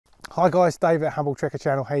Hi guys, Dave at Humbletrekker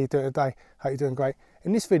channel. How you doing today? Hope you're doing great.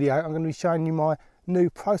 In this video I'm going to be showing you my new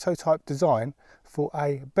prototype design for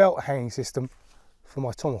a belt hanging system for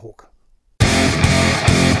my Tomahawk. The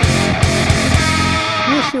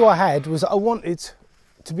issue I had was that I wanted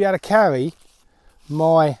to be able to carry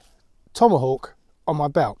my Tomahawk on my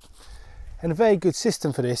belt, and a very good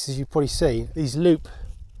system for this, as you've probably seen, these loop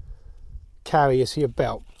carriers for your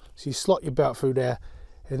belt. So you slot your belt through there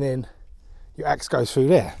and then your axe goes through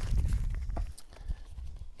there.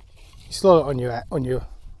 You slot it on your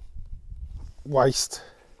waist,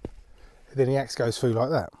 and then the axe goes through like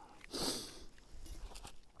that.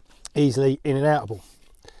 Easily in and outable.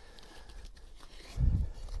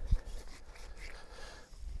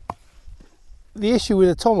 The issue with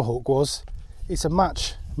the Tomahawk was it's a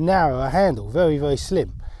much narrower handle, very, very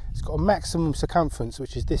slim. It's got a maximum circumference,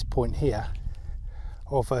 which is this point here,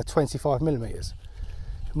 of 25mm.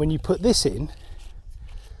 And when you put this in,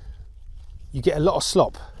 you get a lot of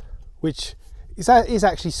slop, which is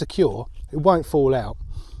actually secure. It won't fall out,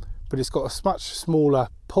 but it's got a much smaller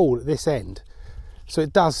pull at this end, so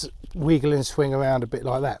it does wiggle and swing around a bit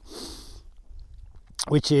like that,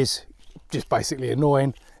 which is just basically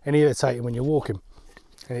annoying and irritating when you're walking,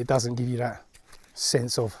 and it doesn't give you that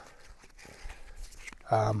sense of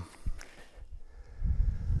I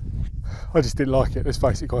just didn't like it. Let's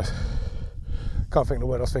face it, guys, can't think of the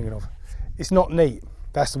word I was thinking of. It's not neat,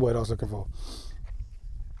 that's the word I was looking for.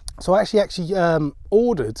 So I actually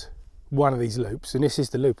ordered one of these loops, and this is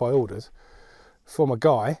the loop I ordered from a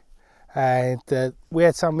guy, and we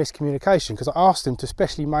had some miscommunication because I asked him to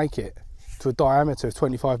specially make it to a diameter of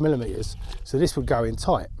 25mm, so this would go in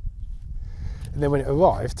tight. And then when it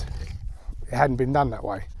arrived, it hadn't been done that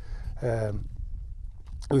way. It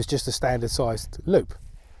was just a standard sized loop.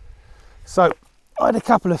 So I had a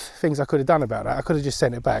couple of things I could have done about that. I could have just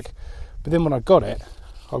sent it back, but then when I got it,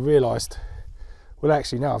 I realised, well,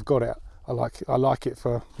 actually now I've got it, I like it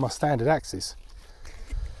for my standard axes.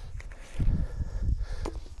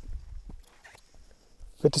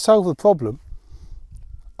 But to solve the problem,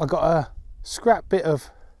 I got a scrap bit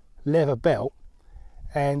of leather belt,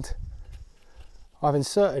 and I've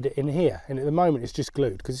inserted it in here, and at the moment it's just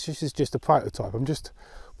glued because this is just a prototype. I'm just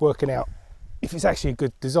working out if it's actually a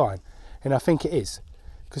good design, and I think it is,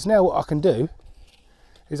 because now what I can do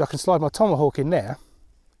is I can slide my Tomahawk in there,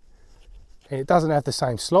 and it doesn't have the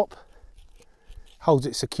same slop, holds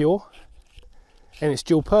it secure, and it's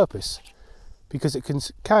dual purpose because it can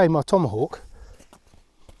carry my Tomahawk,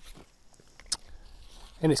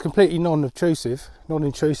 and it's completely non-intrusive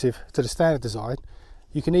to the standard design.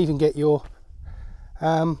 You can even get your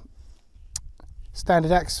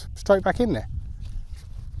standard axe straight back in there.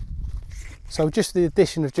 So just the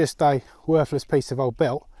addition of just a worthless piece of old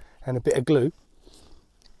belt and a bit of glue,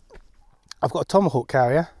 I've got a Tomahawk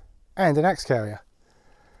carrier and an axe carrier,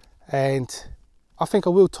 and I think I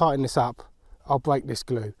will tighten this up. I'll break this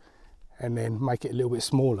glue and then make it a little bit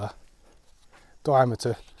smaller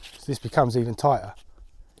diameter so this becomes even tighter,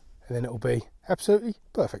 and then it will be absolutely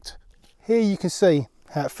perfect. Here you can see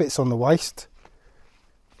how it fits on the waist.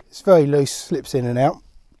 It's very loose, slips in and out.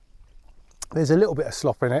 There's a little bit of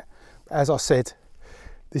slop in it. As I said,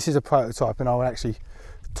 this is a prototype, and I will actually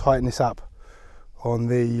tighten this up on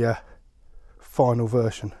the final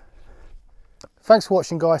version. Thanks for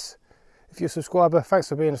watching, guys. If you're a subscriber, thanks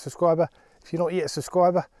for being a subscriber. If you're not yet a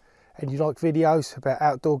subscriber and you like videos about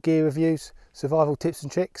outdoor gear reviews, survival tips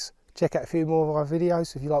and tricks, check out a few more of our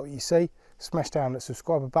videos. If you like what you see, smash down that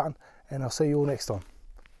subscriber button, and I'll see you all next time.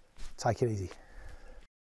 Take it easy.